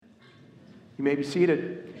You may be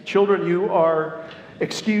seated. Children, you are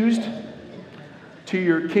excused to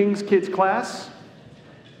your King's Kids class.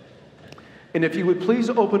 And if you would please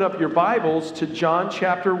open up your Bibles to John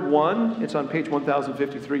chapter 1. It's on page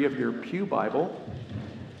 1053 of your Pew Bible.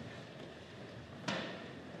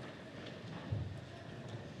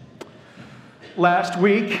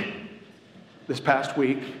 This past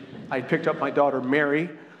week, I picked up my daughter Mary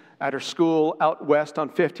at her school out west on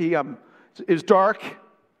 50. It was dark,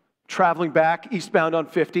 traveling back eastbound on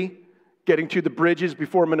 50, getting to the bridges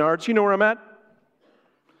before Menards. You know where I'm at?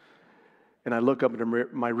 And I look up into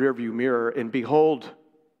my rearview mirror, and behold,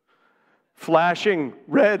 flashing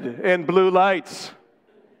red and blue lights.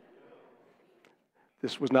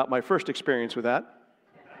 This was not my first experience with that.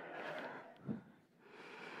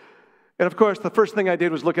 And of course, the first thing I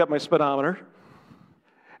did was look at my speedometer.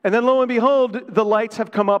 And then lo and behold, the lights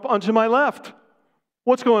have come up onto my left.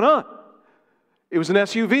 What's going on? It was an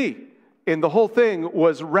SUV, and the whole thing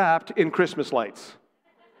was wrapped in Christmas lights.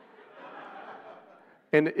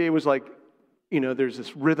 And it was like, there's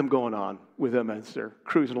this rhythm going on with them as they're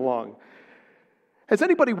cruising along. Has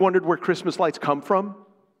anybody wondered where Christmas lights come from?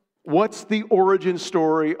 What's the origin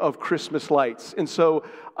story of Christmas lights? And so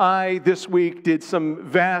I, this week, did some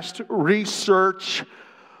vast research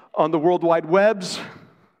on the World Wide Webs,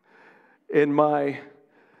 and my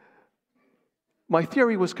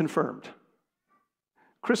theory was confirmed.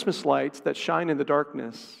 Christmas lights that shine in the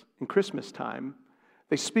darkness in Christmas time,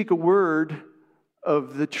 they speak a word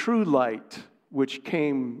of the true light which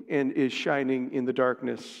came and is shining in the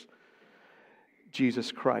darkness,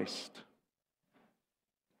 Jesus Christ.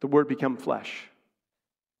 The Word become flesh,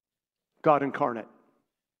 God incarnate.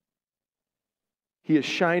 He is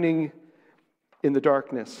shining in the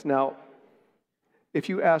darkness. Now, if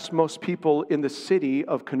you ask most people in the city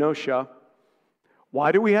of Kenosha,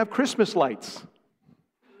 why do we have Christmas lights?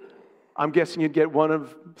 I'm guessing you'd get one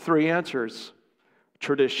of three answers.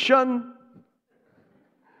 Tradition.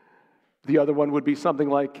 The other one would be something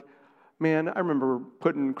like, man, I remember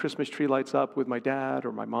putting Christmas tree lights up with my dad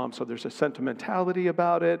or my mom, so there's a sentimentality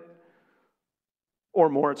about it. Or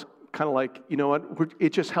more, it's kind of like, you know what,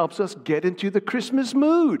 it just helps us get into the Christmas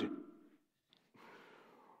mood.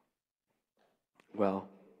 Well,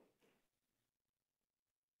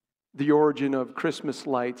 the origin of Christmas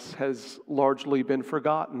lights has largely been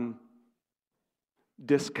forgotten,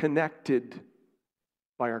 disconnected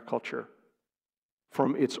by our culture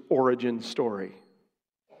from its origin story.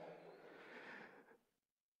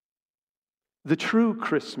 The true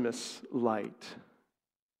Christmas light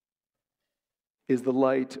is the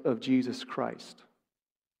light of Jesus Christ.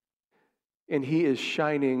 And He is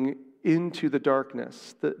shining into the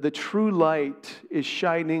darkness. The true light is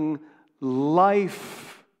shining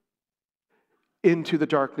life into the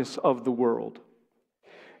darkness of the world.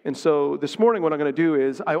 And so this morning what I'm going to do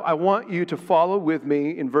is I want you to follow with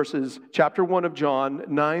me in verses chapter 1 of John,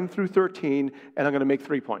 9 through 13, and I'm going to make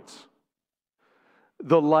 3 points.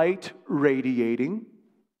 The light radiating,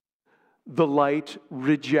 the light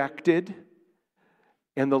rejected,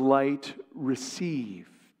 and the light received.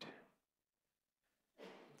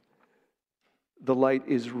 The light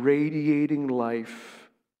is radiating life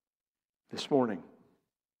this morning.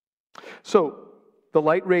 So, the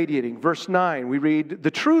light radiating. Verse 9, we read, the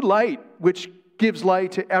true light, which gives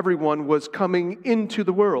light to everyone, was coming into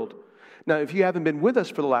the world. Now, if you haven't been with us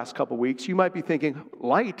for the last couple weeks, you might be thinking,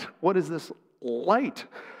 light? What is this light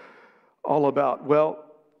all about? Well,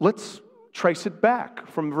 let's trace it back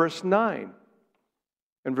from verse 9.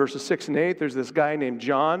 In verses 6 and 8, there's this guy named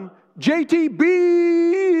John, JTB,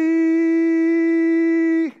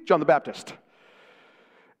 John the Baptist.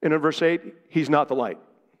 And in verse 8, he's not the light,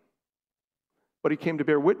 but he came to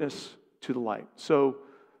bear witness to the light. So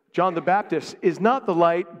John the Baptist is not the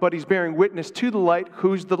light, but he's bearing witness to the light.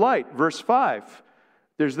 Who's the light? Verse 5,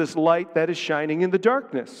 there's this light that is shining in the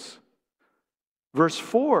darkness. Verse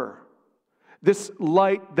 4, this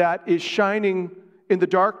light that is shining in the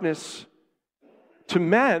darkness to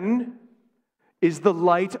men is the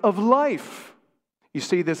light of life. You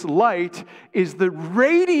see, this light is the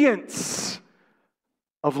radiance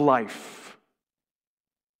of life,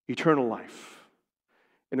 eternal life.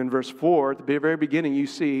 And in verse 4, at the very beginning, you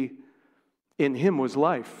see, in Him was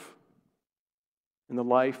life, and the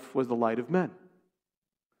life was the light of men.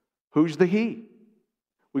 Who's the He?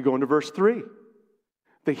 We go into verse 3.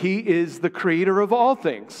 The He is the creator of all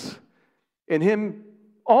things. In Him,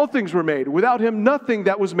 all things were made. Without Him, nothing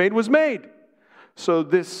that was made was made. So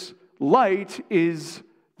this light is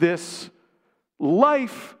this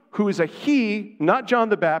life who is a He, not John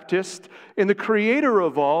the Baptist, and the creator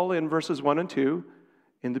of all in verses 1 and 2.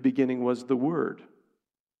 In the beginning was the Word.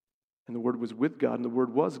 And the Word was with God, and the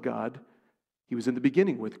Word was God. He was in the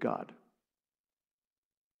beginning with God.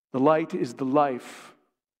 The light is the life,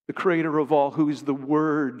 the creator of all, who is the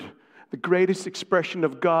Word. The greatest expression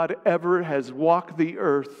of God ever has walked the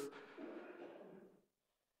earth.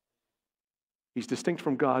 He's distinct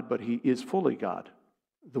from God, but he is fully God,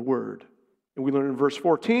 the Word. And we learn in verse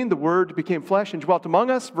 14, the Word became flesh and dwelt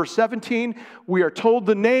among us. Verse 17, we are told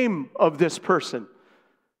the name of this person,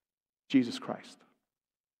 Jesus Christ.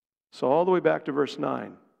 So all the way back to verse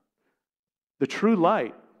 9, the true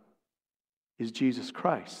light is Jesus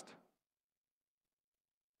Christ.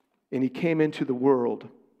 And he came into the world.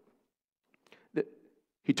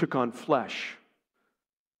 He took on flesh.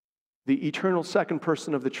 The eternal second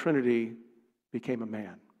person of the Trinity became a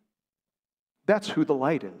man. That's who the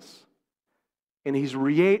light is. And he's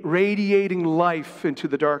radiating life into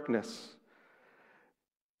the darkness.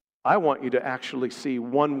 I want you to actually see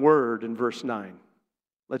one word in verse 9.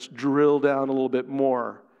 Let's drill down a little bit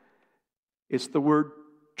more. It's the word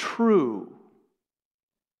true.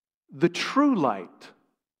 The true light.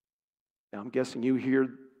 Now I'm guessing you hear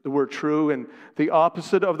the word true, and the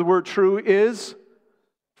opposite of the word true is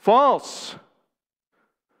false.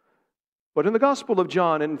 But in the Gospel of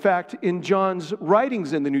John, and in fact, in John's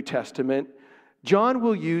writings in the New Testament, John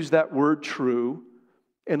will use that word true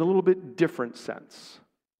in a little bit different sense.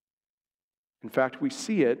 In fact, we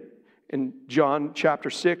see it in John chapter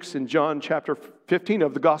 6 and John chapter 15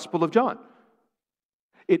 of the Gospel of John.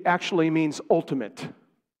 It actually means ultimate,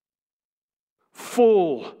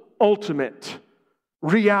 full, ultimate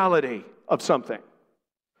reality of something.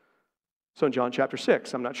 So in John chapter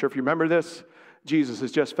 6, I'm not sure if you remember this, Jesus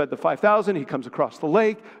has just fed the 5,000. He comes across the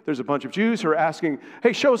lake. There's a bunch of Jews who are asking,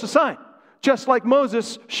 hey, show us a sign. Just like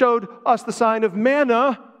Moses showed us the sign of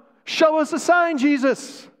manna, show us a sign,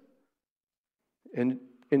 Jesus. And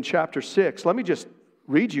in chapter 6, let me just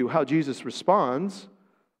read you how Jesus responds.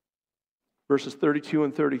 Verses 32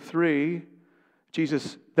 and 33,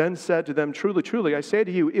 Jesus then said to them, truly, truly, I say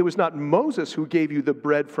to you, it was not Moses who gave you the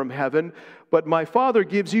bread from heaven, but my Father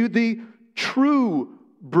gives you the true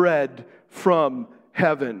bread from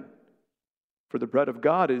heaven. For the bread of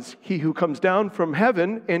God is he who comes down from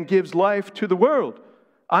heaven and gives life to the world.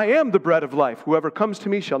 I am the bread of life. Whoever comes to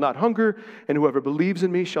me shall not hunger, and whoever believes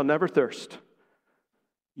in me shall never thirst.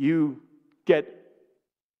 You get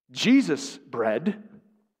Jesus' bread,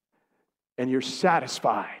 and you're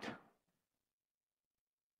satisfied.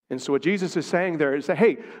 And so what Jesus is saying there is that,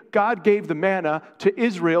 hey, God gave the manna to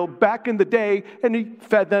Israel back in the day, and he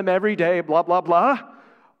fed them every day, blah, blah, blah.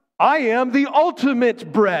 I am the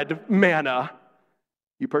ultimate bread, manna.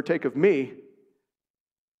 You partake of me,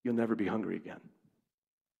 you'll never be hungry again.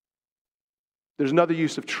 There's another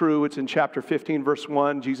use of true. It's in chapter 15, verse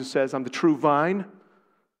 1. Jesus says, I'm the true vine.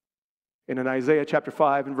 And in Isaiah chapter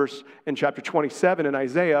 5 and chapter 27 in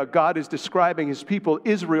Isaiah, God is describing his people,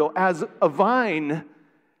 Israel, as a vine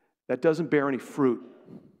that doesn't bear any fruit.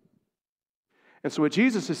 And so what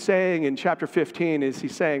Jesus is saying in chapter 15 is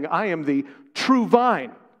he's saying, I am the true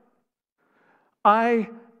vine. I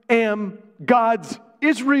am God's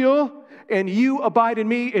Israel, and you abide in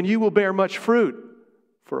me, and you will bear much fruit.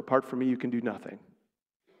 For apart from me, you can do nothing.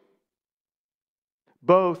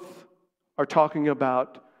 Both are talking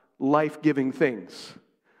about life-giving things.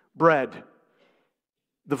 Bread,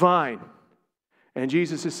 the vine. And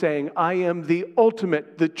Jesus is saying, I am the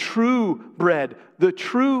ultimate, the true bread, the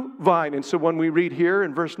true vine. And so when we read here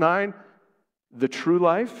in verse 9, the true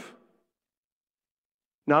life,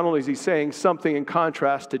 not only is he saying something in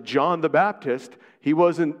contrast to John the Baptist, he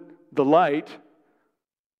wasn't the light,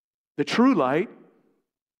 the true light.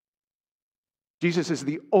 Jesus is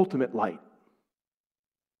the ultimate light.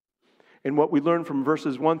 And what we learn from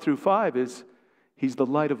verses 1 through 5 is he's the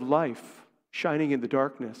light of life, shining in the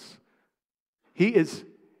darkness. He is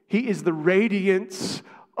the radiance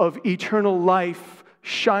of eternal life,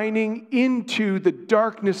 shining into the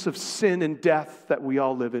darkness of sin and death that we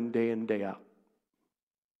all live in day out.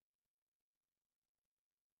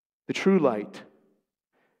 The true light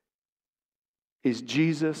is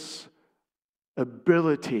Jesus'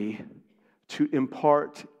 ability to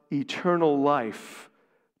impart eternal life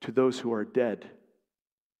to those who are dead.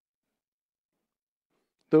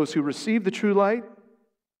 Those who receive the true light,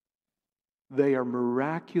 they are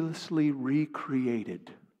miraculously recreated.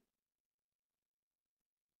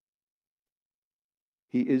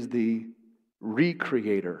 He is the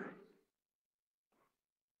recreator.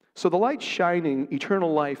 So the light shining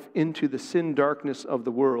eternal life into the sin darkness of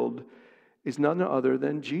the world is none other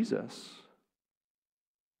than Jesus.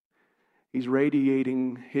 He's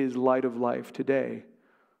radiating his light of life today.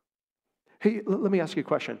 Hey, let me ask you a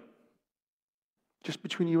question. Just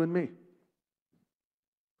between you and me.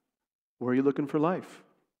 Where are you looking for life?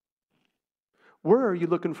 Where are you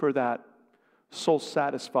looking for that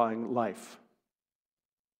soul-satisfying life?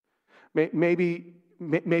 Maybe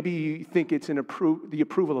you think it's in the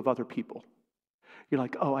approval of other people. You're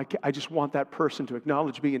like, oh, I just want that person to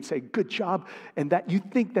acknowledge me and say, good job, and that you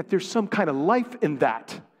think that there's some kind of life in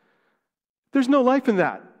that. There's no life in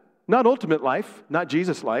that. Not ultimate life, not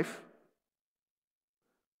Jesus' life.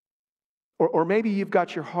 Or maybe you've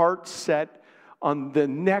got your heart set on the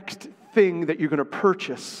next thing that you're going to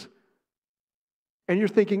purchase. And you're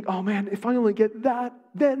thinking, oh man, if I only get that,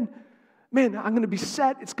 then, man, I'm going to be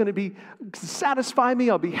set. It's going to satisfy me.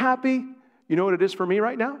 I'll be happy. You know what it is for me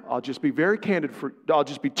right now? I'll just be very candid. I'll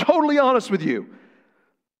just be totally honest with you.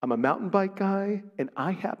 I'm a mountain bike guy, and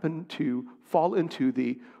I happen to fall into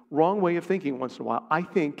the wrong way of thinking once in a while. I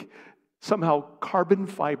think somehow carbon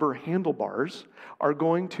fiber handlebars are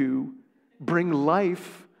going to bring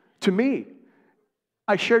life to me.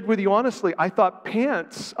 I shared with you honestly, I thought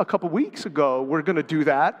pants a couple weeks ago were going to do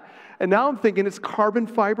that. And now I'm thinking it's carbon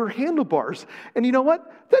fiber handlebars. And you know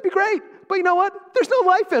what? That'd be great. But you know what? There's no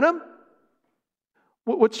life in them.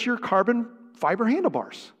 What's your carbon fiber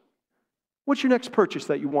handlebars? What's your next purchase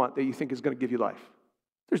that you want that you think is going to give you life?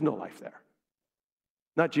 There's no life there.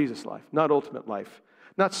 Not Jesus' life, not ultimate life,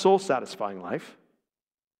 not soul-satisfying life.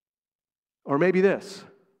 Or maybe this.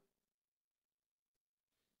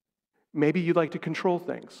 Maybe you like to control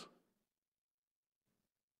things.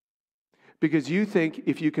 Because you think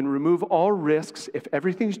if you can remove all risks, if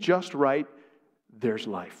everything's just right, there's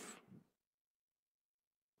life.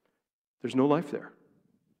 There's no life there.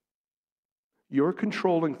 Your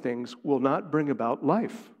controlling things will not bring about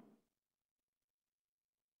life.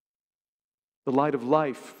 The light of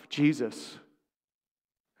life, Jesus,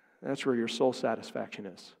 that's where your soul satisfaction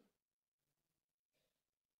is.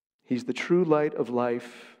 He's the true light of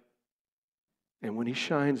life. And when he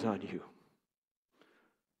shines on you,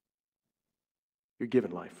 you're given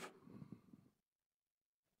life.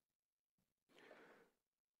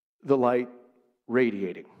 The light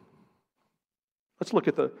radiating. Let's look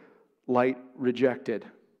at the light rejected.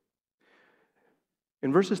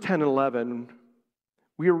 In verses 10 and 11,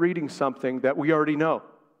 we are reading something that we already know.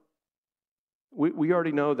 We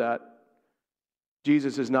already know that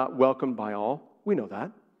Jesus is not welcomed by all. We know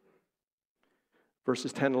that.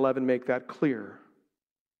 Verses 10 and 11 make that clear.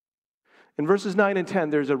 In verses 9 and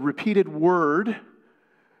 10, there's a repeated word.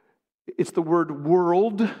 It's the word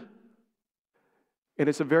world. And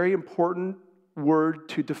it's a very important word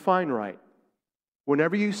to define right.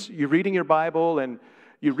 Whenever you're reading your Bible and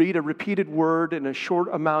you read a repeated word in a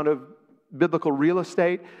short amount of biblical real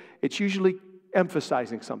estate, it's usually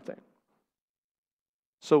emphasizing something.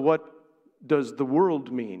 So what does the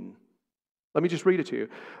world mean? Let me just read it to you.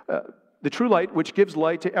 The true light, which gives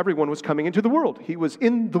light to everyone, was coming into the world. He was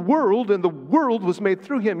in the world, and the world was made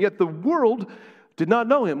through him, yet the world did not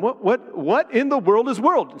know him. What in the world is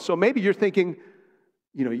world? So maybe you're thinking,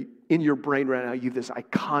 in your brain right now, you have this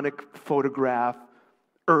iconic photograph,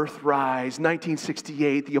 Earthrise,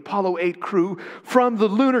 1968, the Apollo 8 crew from the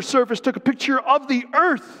lunar surface took a picture of the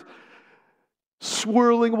Earth.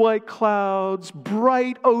 Swirling white clouds,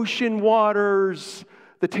 bright ocean waters,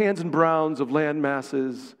 the tans and browns of land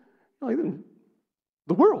masses.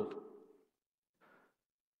 The world.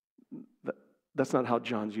 That's not how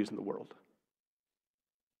John's using the world.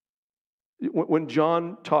 When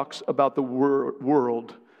John talks about the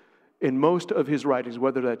world in most of his writings,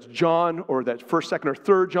 whether that's John or that's 1st, 2nd, or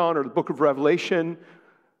 3rd John or the book of Revelation,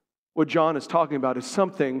 what John is talking about is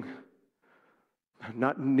something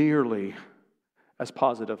not nearly as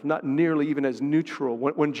positive, not nearly even as neutral.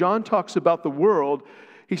 When John talks about the world,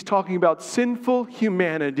 he's talking about sinful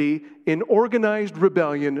humanity in organized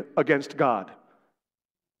rebellion against God.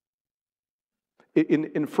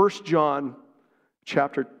 In 1 John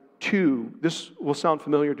chapter 2, this will sound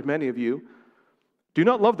familiar to many of you. Do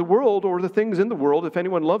not love the world or the things in the world. If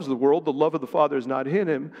anyone loves the world, the love of the Father is not in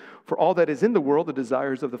him. For all that is in the world, the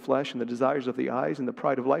desires of the flesh and the desires of the eyes and the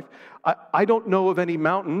pride of life. I don't know of any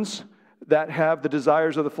mountains that have the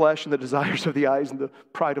desires of the flesh and the desires of the eyes and the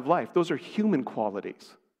pride of life. Those are human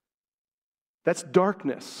qualities. That's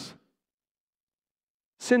darkness.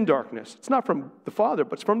 Sin darkness. It's not from the Father,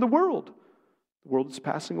 but it's from the world. The world is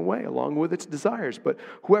passing away along with its desires, but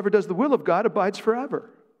whoever does the will of God abides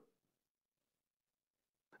forever.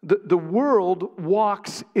 The world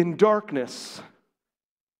walks in darkness.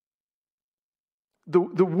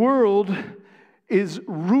 The world is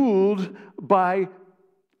ruled by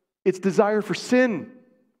its desire for sin.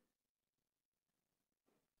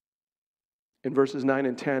 In verses 9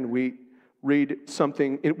 and 10, we read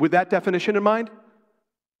something with that definition in mind.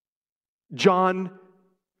 John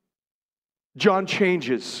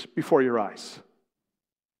changes before your eyes.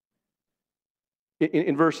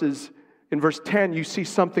 In verse 10, you see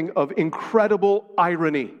something of incredible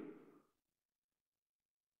irony.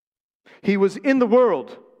 He was in the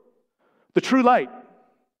world, the true light,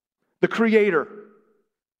 the creator.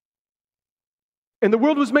 And the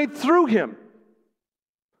world was made through him.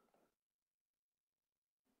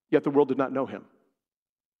 Yet the world did not know him.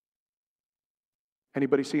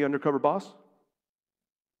 Anybody see Undercover Boss?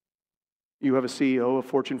 You have a CEO of a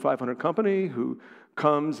Fortune 500 company who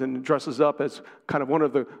comes and dresses up as kind of one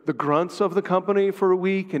of the grunts of the company for a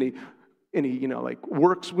week, and he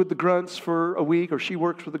works with the grunts for a week, or she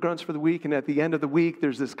works with the grunts for the week, and at the end of the week,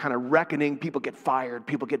 there's this kind of reckoning. People get fired,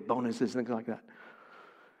 people get bonuses, things like that.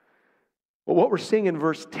 Well, what we're seeing in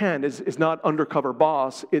verse 10 is not Undercover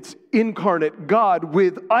Boss, it's incarnate God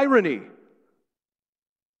with irony.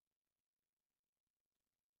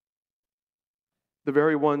 The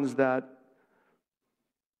very ones that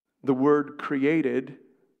the Word created,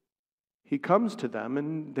 He comes to them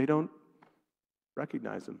and they don't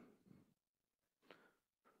recognize Him.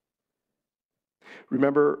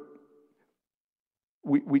 Remember,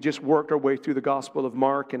 we just worked our way through the Gospel of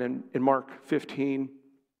Mark, and in Mark 15,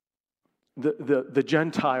 the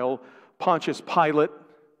Gentile, Pontius Pilate,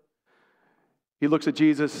 he looks at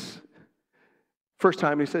Jesus first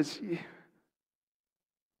time and he says,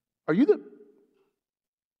 "Are you the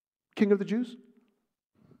King of the Jews?"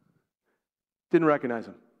 Didn't recognize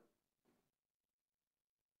him.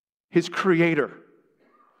 His creator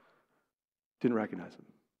didn't recognize him.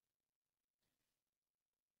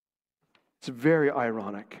 It's very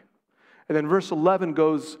ironic. And then verse 11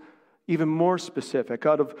 goes even more specific.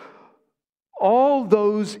 Out of all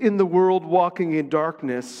those in the world walking in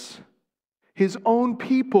darkness, his own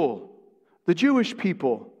people, the Jewish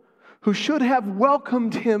people, who should have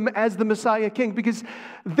welcomed him as the Messiah King, because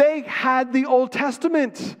they had the Old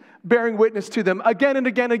Testament bearing witness to them again and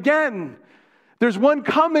again and again. There's one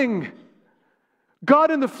coming, God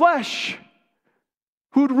in the flesh,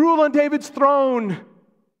 who would rule on David's throne.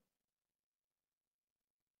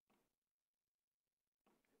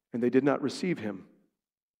 And they did not receive him.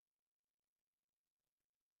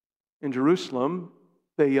 In Jerusalem,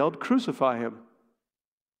 they yelled, "Crucify him."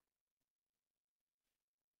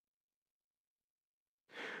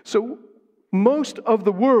 So most of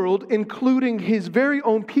the world, including his very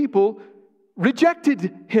own people,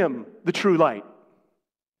 rejected him, the true light.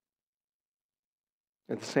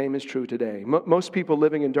 And the same is true today. Most people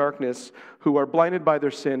living in darkness who are blinded by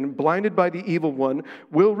their sin, blinded by the evil one,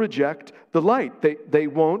 will reject the light. They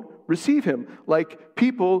won't receive him. Like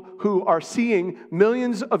people who are seeing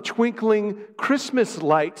millions of twinkling Christmas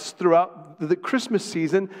lights throughout the Christmas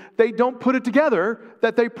season, they don't put it together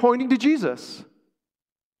that they're pointing to Jesus.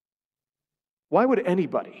 Why would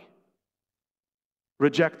anybody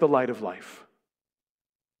reject the light of life?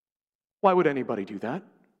 Why would anybody do that?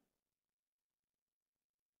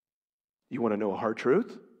 You want to know a hard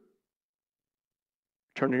truth?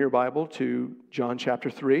 Turn in your Bible to John chapter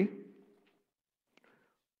 3.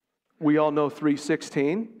 We all know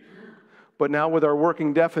 3:16, but now with our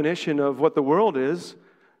working definition of what the world is,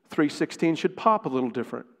 3:16 should pop a little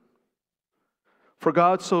different. For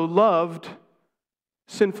God so loved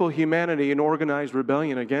sinful humanity and organized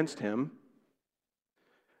rebellion against him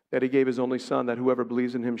that he gave his only Son, that whoever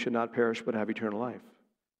believes in him should not perish but have eternal life.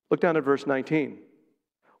 Look down at verse 19.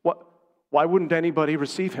 Why wouldn't anybody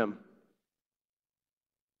receive him?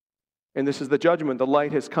 And this is the judgment. The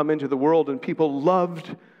light has come into the world, and people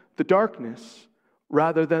loved the darkness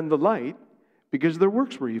rather than the light because their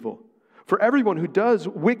works were evil. For everyone who does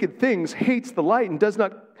wicked things hates the light and does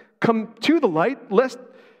not come to the light, lest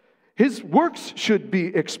his works should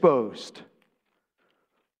be exposed.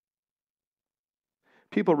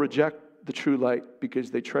 People reject the true light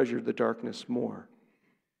because they treasure the darkness more.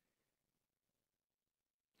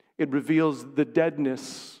 It reveals the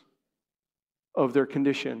deadness of their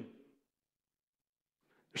condition.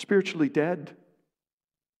 They're spiritually dead.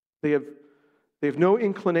 They have no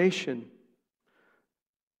inclination.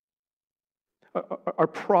 Our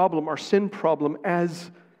problem, our sin problem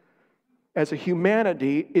as a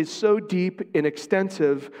humanity is so deep and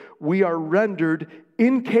extensive, we are rendered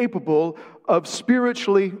incapable of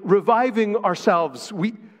spiritually reviving ourselves.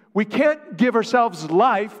 We can't give ourselves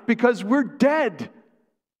life because we're dead.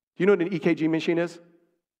 Do you know what an EKG machine is?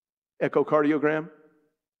 Echocardiogram.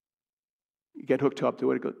 You get hooked up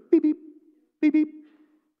to it. It goes beep, beep, beep, beep.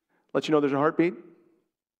 Lets you know there's a heartbeat.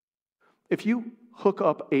 If you hook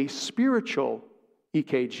up a spiritual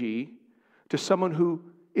EKG to someone who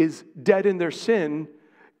is dead in their sin,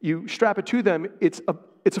 you strap it to them, it's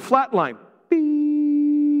It's a flat line.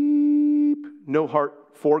 Beep. No heart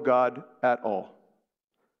for God at all.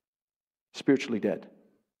 Spiritually dead.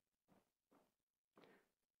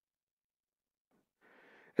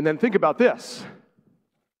 And then think about this.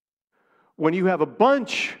 When you have a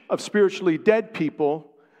bunch of spiritually dead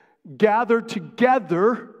people gathered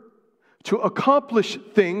together to accomplish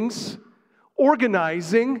things,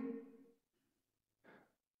 organizing,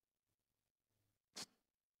 it's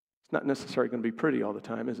not necessarily going to be pretty all the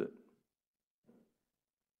time, is it?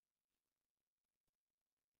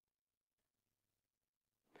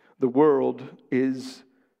 The world is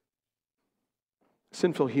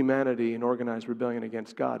sinful humanity and organized rebellion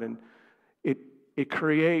against God, and it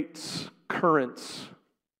creates currents.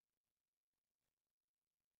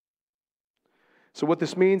 So what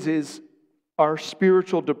this means is our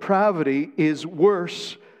spiritual depravity is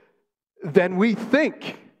worse than we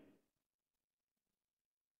think.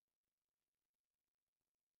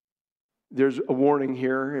 There's a warning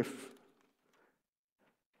here. If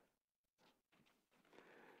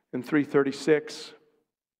in 3:36,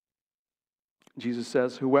 Jesus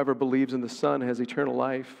says, "Whoever believes in the Son has eternal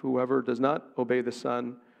life. Whoever does not obey the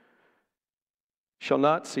Son shall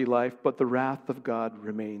not see life, but the wrath of God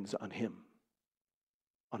remains on him,"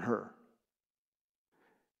 on her.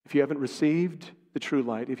 If you haven't received the true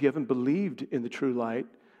light, if you haven't believed in the true light,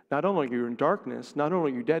 not only are you in darkness, not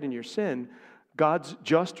only are you dead in your sin, God's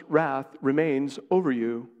just wrath remains over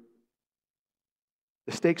you.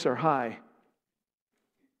 The stakes are high.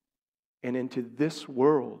 And into this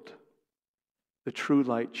world, the true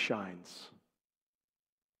light shines.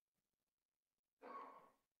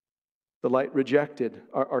 The light rejected,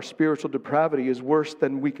 our spiritual depravity is worse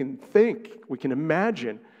than we can think, we can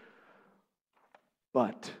imagine.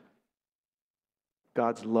 But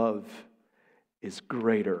God's love is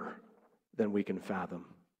greater than we can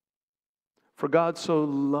fathom. For God so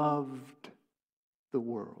loved the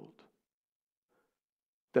world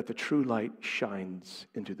that the true light shines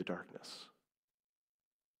into the darkness.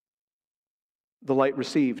 The light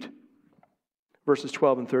received, verses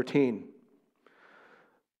 12 and 13.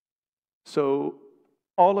 So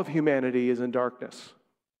all of humanity is in darkness.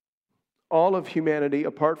 All of humanity,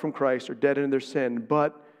 apart from Christ, are dead in their sin.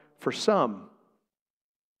 But for some,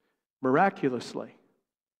 miraculously,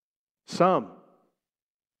 some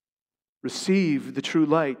receive the true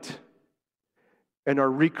light and are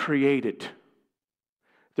recreated.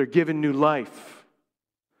 They're given new life.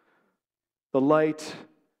 The light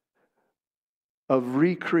of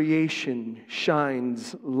recreation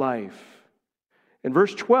shines life. In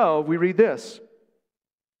verse 12, we read this: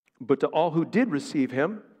 "But to all who did receive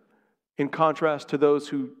him," in contrast to those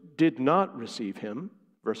who did not receive him,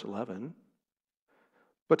 verse 11,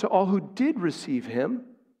 "but to all who did receive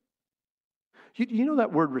him," you know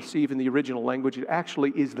that word receive in the original language, it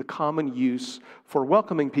actually is the common use for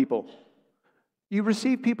welcoming people. You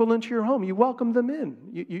receive people into your home. You welcome them in.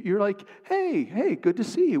 You're like, hey, good to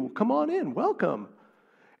see you. Come on in. Welcome.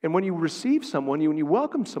 And when you receive someone, when you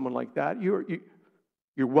welcome someone like that, you're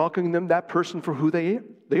welcoming them, that person, for who they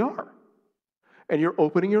are. And you're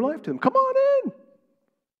opening your life to them. Come on in.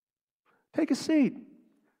 Take a seat.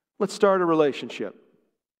 Let's start a relationship.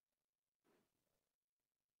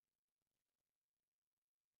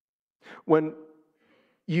 When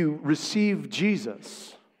you receive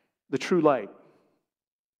Jesus, the true light,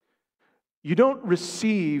 you don't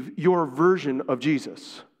receive your version of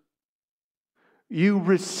Jesus. You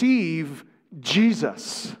receive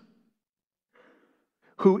Jesus,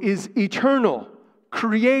 who is eternal,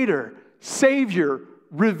 creator, Savior,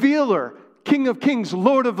 revealer, King of kings,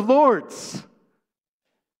 Lord of lords.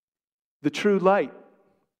 The true light,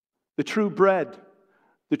 the true bread,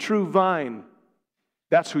 the true vine.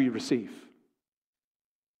 That's who you receive.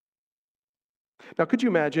 Now, could you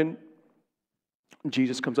imagine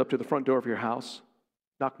Jesus comes up to the front door of your house,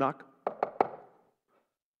 knock, knock.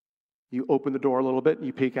 You open the door a little bit and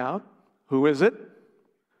you peek out. Who is it?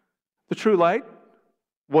 The true light.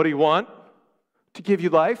 What do you want? To give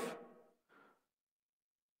you life.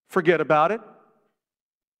 Forget about it.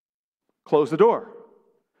 Close the door.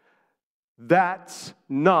 That's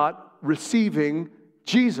not receiving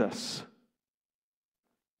Jesus.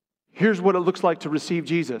 Here's what it looks like to receive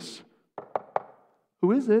Jesus.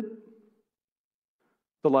 Who is it?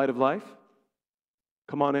 The light of life.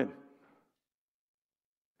 Come on in.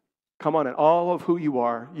 Come on in. All of who you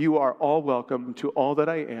are all welcome to all that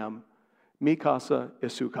I am. Mi casa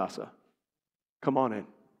es su casa. Come on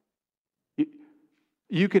in.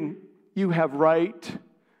 You have right,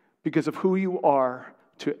 because of who you are,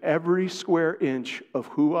 to every square inch of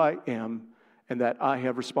who I am and that I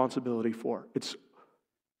have responsibility for. It's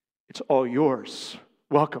all yours.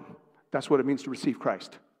 Welcome. That's what it means to receive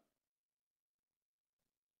Christ.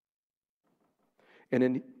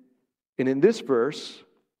 And in this verse,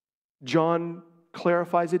 John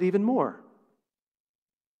clarifies it even more.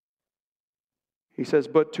 He says,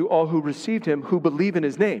 but to all who received him, who believe in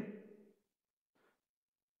his name,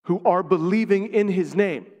 who are believing in his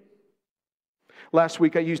name. Last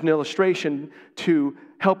week I used an illustration to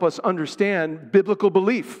help us understand biblical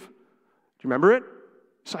belief. Do you remember it?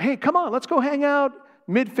 So, hey, come on, let's go hang out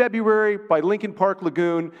mid-February by Lincoln Park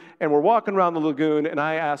Lagoon, and we're walking around the lagoon, and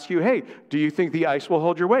I ask you, hey, do you think the ice will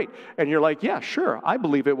hold your weight? And you're like, yeah, sure, I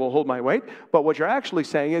believe it will hold my weight. But what you're actually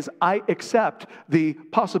saying is, I accept the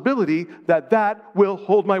possibility that that will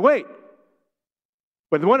hold my weight.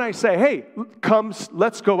 But when I say, hey,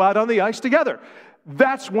 let's go out on the ice together,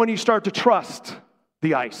 that's when you start to trust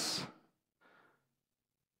the ice.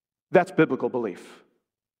 That's biblical belief.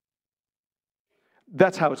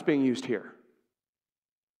 That's how it's being used here.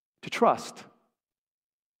 To trust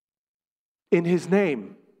in his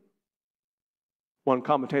name. One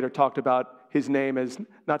commentator talked about his name as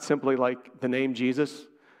not simply like the name Jesus,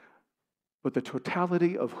 but the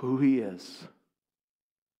totality of who he is.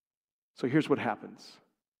 So here's what happens.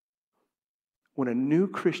 When a new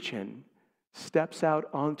Christian steps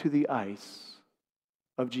out onto the ice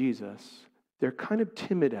of Jesus, they're kind of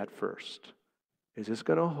timid at first. Is this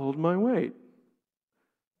going to hold my weight?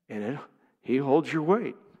 And he holds your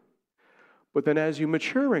weight. But then as you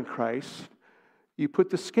mature in Christ, you put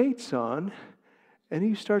the skates on and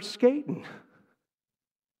you start skating.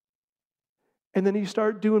 And then you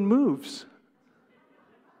start doing moves.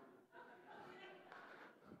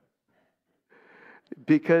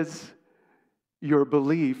 Because your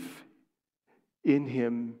belief in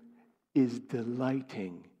him is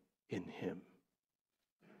delighting in him.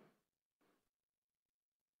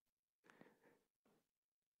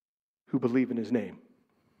 Who believe in his name.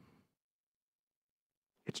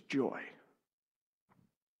 It's joy.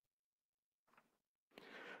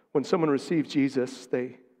 When someone receives Jesus,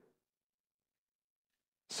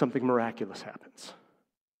 something miraculous happens.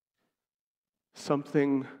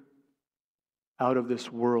 Something out of this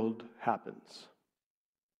world happens.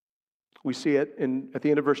 We see it at the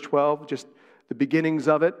end of verse 12, just the beginnings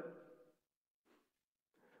of it.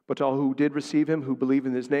 But to all who did receive him, who believe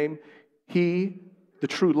in his name, he, the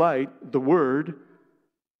true light, the Word,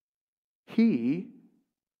 he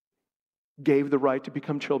gave the right to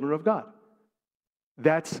become children of God.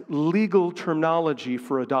 That's legal terminology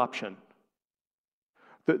for adoption.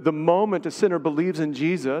 The moment a sinner believes in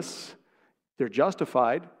Jesus, they're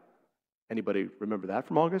justified. Anybody remember that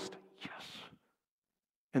from August? Yes.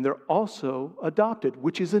 And they're also adopted,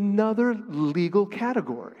 which is another legal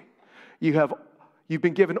category. You've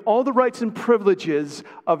been given all the rights and privileges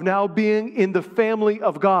of now being in the family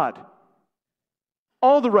of God.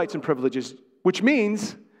 All the rights and privileges, which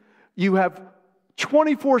means you have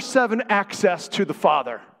 24/7 access to the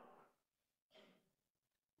Father.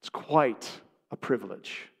 It's quite a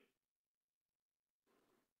privilege.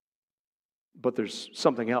 But there's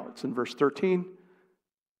something else. In verse 13,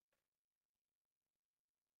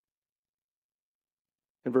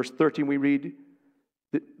 we read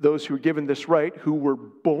that those who were given this right, who were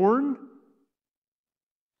born,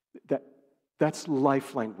 that's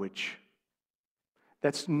life language.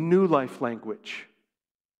 That's new life language.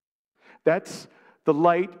 That's the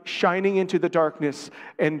light shining into the darkness.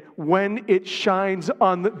 And when it shines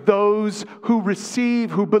on those who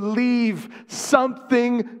receive, who believe,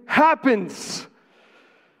 something happens.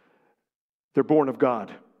 They're born of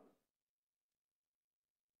God.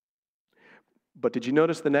 But did you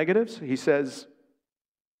notice the negatives? He says,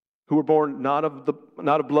 who were born not of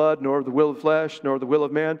blood, nor of the will of flesh, nor of the will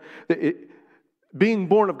of man. Being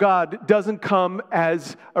born of God doesn't come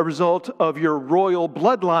as a result of your royal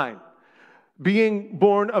bloodline. Being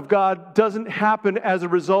born of God doesn't happen as a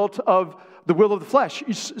result of the will of the flesh,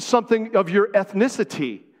 something of your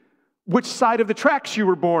ethnicity, which side of the tracks you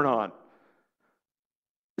were born on.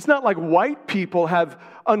 It's not like white people have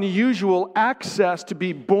unusual access to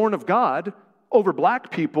be born of God over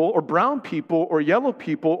black people or brown people or yellow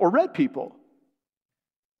people or red people.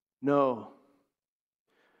 No.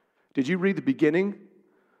 Did you read the beginning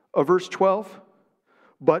of verse 12?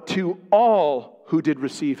 But to all who did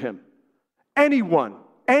receive him. Anyone,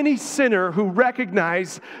 any sinner who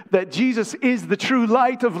recognizes that Jesus is the true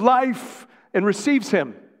light of life and receives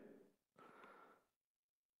him.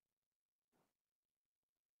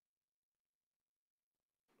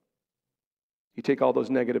 You take all those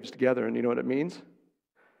negatives together and you know what it means?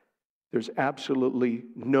 There's absolutely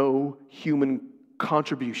no human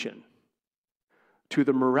contribution to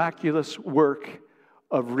the miraculous work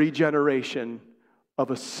of regeneration of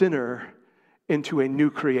a sinner into a new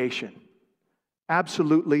creation?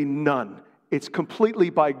 Absolutely none. It's completely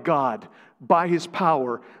by God, by His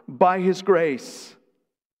power, by His grace.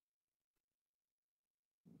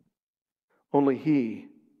 Only He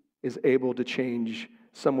is able to change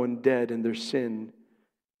someone dead in their sin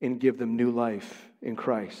and give them new life in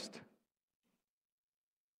Christ.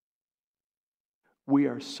 We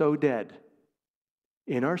are so dead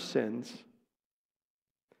in our sins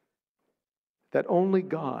that only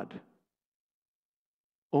God,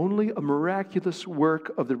 only a miraculous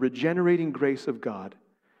work of the regenerating grace of God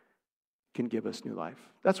can give us new life.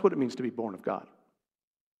 That's what it means to be born of God.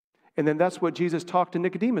 And then that's what Jesus talked to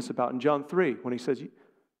Nicodemus about in John 3 when He says,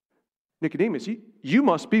 Nicodemus, you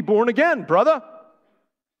must be born again, brother.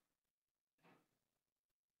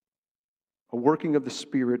 A working of the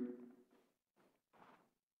Spirit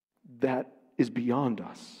that is beyond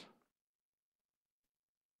us.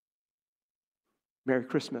 Merry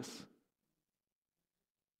Christmas.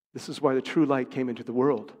 This is why the true light came into the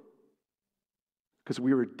world. Because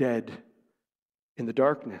we were dead in the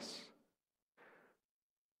darkness.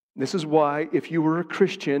 This is why, if you were a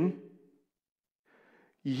Christian,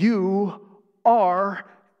 you are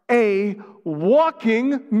a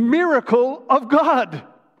walking miracle of God.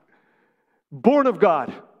 Born of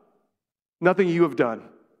God. Nothing you have done.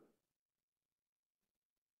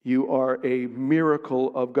 You are a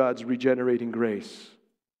miracle of God's regenerating grace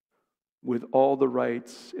with all the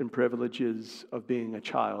rights and privileges of being a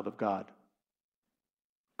child of God.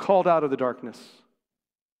 Called out of the darkness.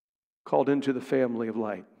 Called into the family of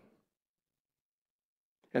light.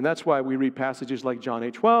 And that's why we read passages like John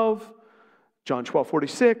 8:12, John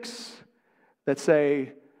 12:46, that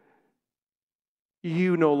say,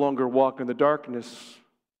 you no longer walk in the darkness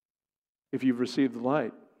if you've received the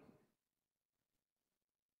light.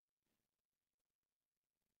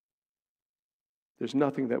 There's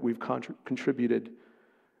nothing that we've contributed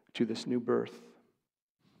to this new birth.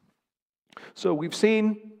 So we've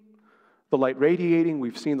seen the light radiating,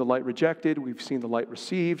 we've seen the light rejected, we've seen the light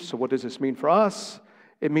received. So what does this mean for us?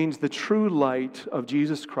 It means the true light of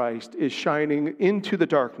Jesus Christ is shining into the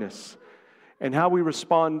darkness. And how we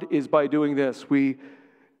respond is by doing this. We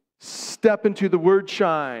step into the word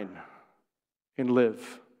shine and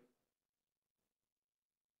live.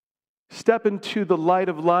 Step into the light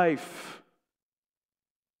of life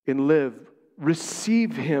and live.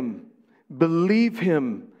 Receive Him. Believe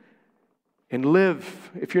Him and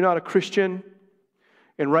live. If you're not a Christian,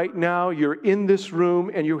 and right now you're in this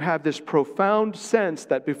room and you have this profound sense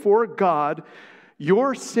that before God,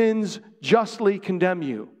 your sins justly condemn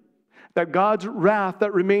you. That God's wrath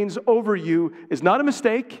that remains over you is not a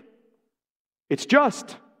mistake. It's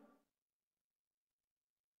just.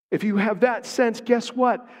 If you have that sense, guess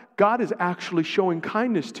what? God is actually showing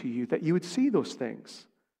kindness to you that you would see those things.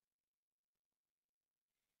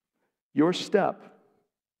 Your step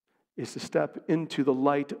is to step into the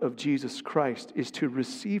light of Jesus Christ, is to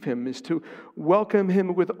receive Him, is to welcome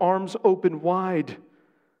Him with arms open wide.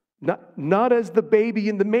 Not as the baby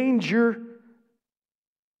in the manger,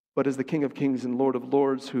 but as the King of Kings and Lord of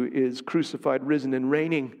Lords who is crucified, risen, and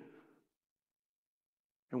reigning.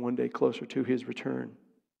 And one day closer to His return.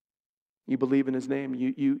 You believe in His name.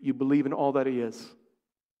 You believe in all that He is.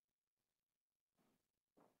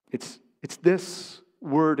 It's this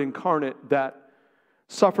Word incarnate that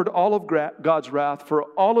suffered all of God's wrath for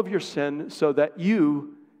all of your sin so that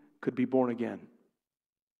you could be born again.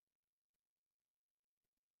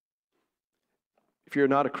 If you're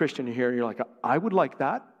not a Christian here and you're like, I would like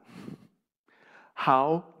that.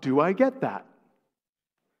 How do I get that?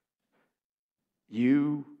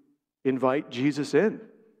 You invite Jesus in.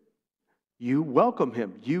 You welcome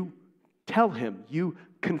Him. You tell Him. You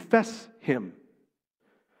confess Him.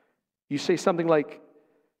 You say something like,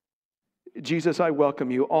 Jesus, I welcome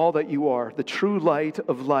you, all that you are, the true light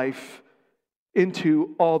of life,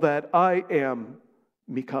 into all that I am,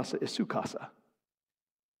 mikasa isukasa.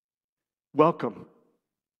 Welcome.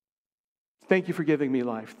 Thank you for giving me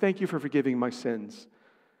life. Thank you for forgiving my sins.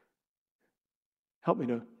 Help me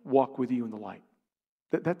to walk with you in the light.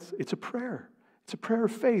 It's a prayer. It's a prayer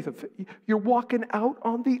of faith. You're walking out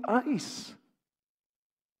on the ice.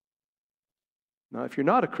 Now, if you're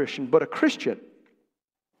not a Christian, but a Christian,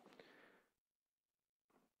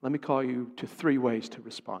 let me call you to 3 ways to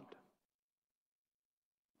respond.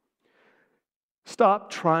 Stop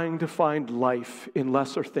trying to find life in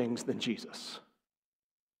lesser things than Jesus.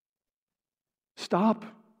 Stop.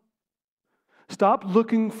 Stop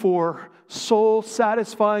looking for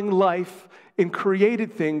soul-satisfying life in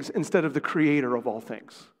created things instead of the Creator of all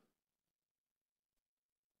things.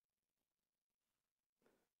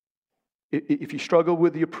 If you struggle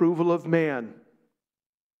with the approval of man,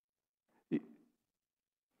 there's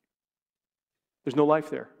no life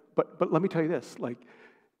there. But let me tell you this, like,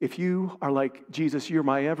 if you are like, Jesus, you're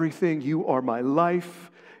my everything, you are my life,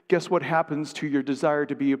 guess what happens to your desire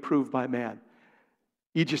to be approved by man?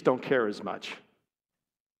 You just don't care as much.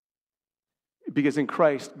 Because in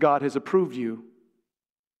Christ, God has approved you.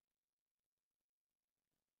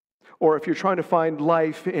 Or if you're trying to find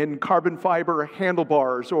life in carbon fiber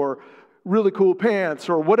handlebars or really cool pants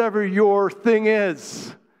or whatever your thing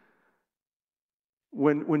is,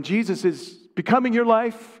 when Jesus is becoming your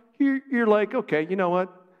life, you're like, okay, you know what?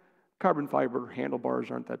 Carbon fiber handlebars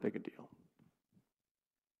aren't that big a deal.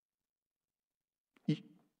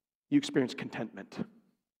 You experience contentment.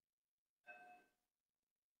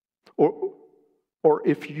 Or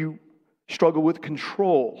if you struggle with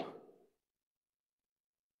control,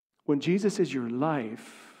 when Jesus is your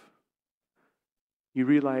life, you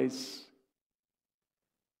realize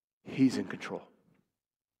He's in control.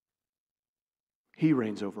 He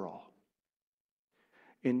reigns over all.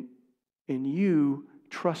 And you,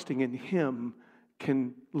 trusting in Him,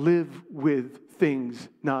 can live with things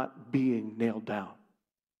not being nailed down.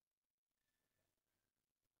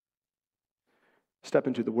 Step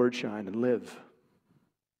into the Word shine and live.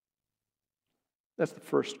 That's the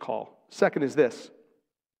first call. Second is this.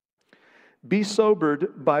 Be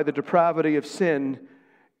sobered by the depravity of sin,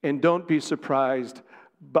 and don't be surprised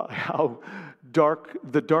by how dark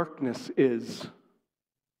the darkness is.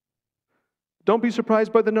 Don't be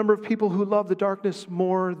surprised by the number of people who love the darkness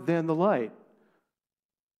more than the light.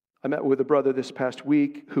 I met with a brother this past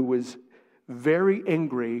week who was very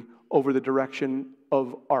angry over the direction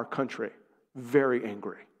of our country. Very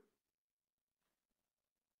angry.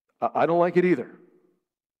 I don't like it either.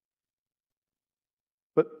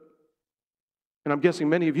 And I'm guessing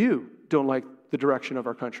many of you don't like the direction of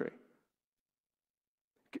our country.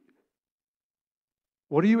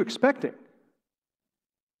 What are you expecting?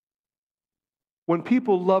 When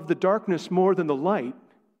people love the darkness more than the light,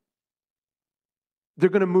 they're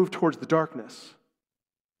going to move towards the darkness.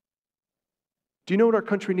 Do you know what our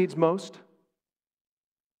country needs most?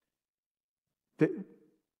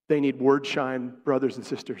 They need word shine, brothers and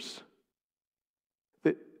sisters.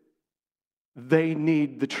 They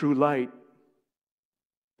need the true light.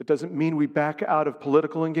 It doesn't mean we back out of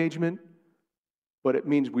political engagement, but it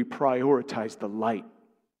means we prioritize the light.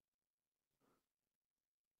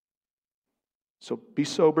 So be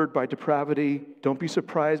sobered by depravity. Don't be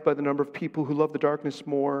surprised by the number of people who love the darkness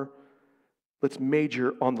more. Let's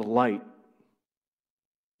major on the light.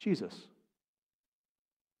 Jesus.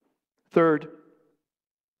 Third,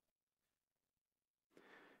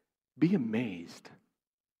 be amazed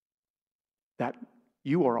that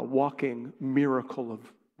you are a walking miracle of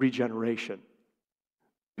regeneration.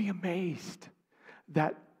 Be amazed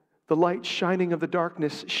that the light shining of the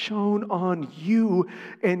darkness shone on you,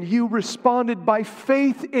 and you responded by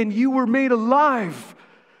faith, and you were made alive.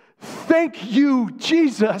 Thank you,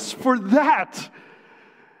 Jesus, for that.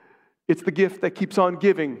 It's the gift that keeps on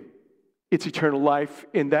giving. It's eternal life,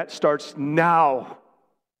 and that starts now.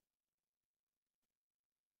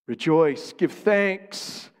 Rejoice, give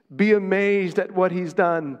thanks, be amazed at what He's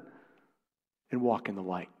done, and walk in the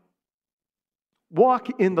light.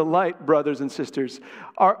 Walk in the light, brothers and sisters.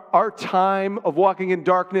 Our time of walking in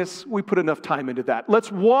darkness, we put enough time into that.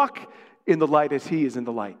 Let's walk in the light as He is in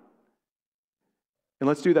the light. And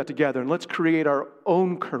let's do that together, and let's create our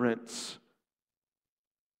own currents.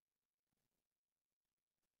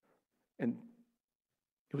 And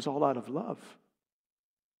it was all out of love.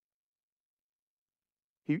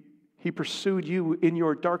 He pursued you in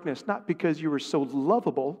your darkness, not because you were so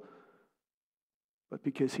lovable, but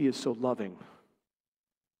because He is so loving.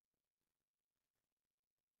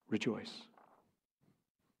 Rejoice.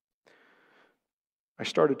 I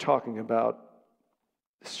started talking about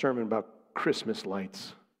this sermon about Christmas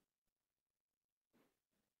lights.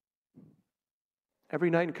 Every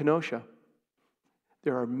night in Kenosha,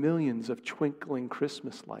 there are millions of twinkling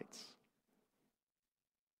Christmas lights.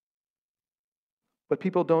 But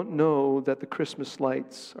people don't know that the Christmas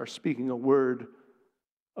lights are speaking a word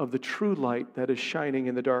of the true light that is shining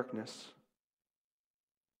in the darkness,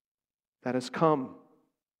 that has come,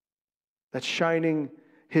 that's shining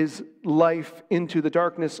His life into the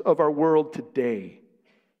darkness of our world today.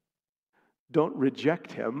 Don't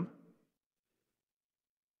reject Him.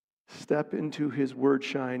 Step into His word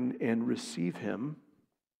shine and receive Him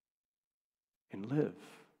and live.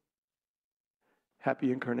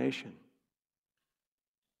 Happy incarnation.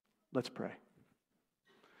 Let's pray.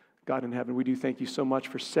 God in heaven, we do thank You so much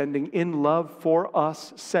for sending in love for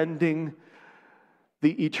us, sending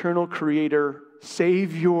the eternal Creator,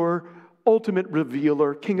 Savior, ultimate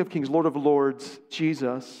revealer, King of Kings, Lord of Lords,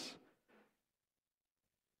 Jesus,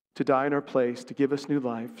 to die in our place, to give us new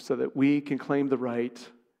life so that we can claim the right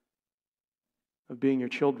of being your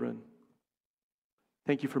children.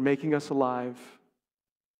 Thank you for making us alive.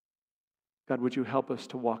 God, would you help us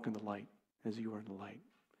to walk in the light as you are in the light?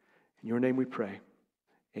 In your name we pray.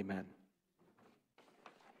 Amen.